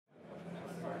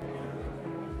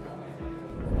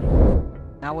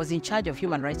I was in charge of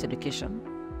human rights education,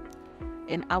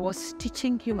 and I was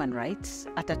teaching human rights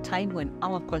at a time when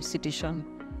our constitution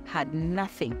had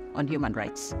nothing on human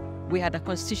rights. We had a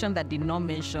constitution that did not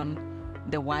mention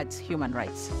the words human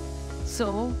rights.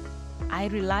 So I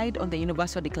relied on the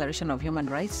Universal Declaration of Human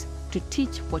Rights to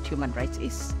teach what human rights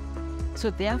is.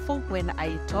 So therefore, when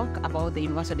I talk about the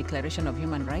Universal Declaration of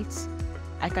Human Rights,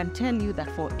 I can tell you that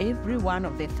for every one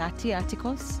of the 30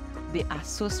 articles, they are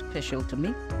so special to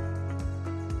me.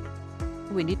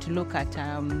 We need to look at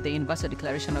the Universal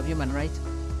Declaration of Human Rights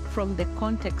from the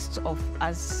context of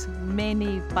as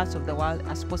many parts of the world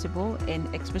as possible,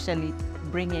 and especially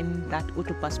bring in that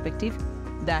Utu perspective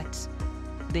that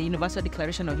the Universal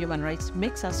Declaration of Human Rights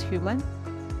makes us human.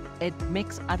 It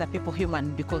makes other people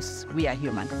human because we are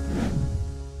human.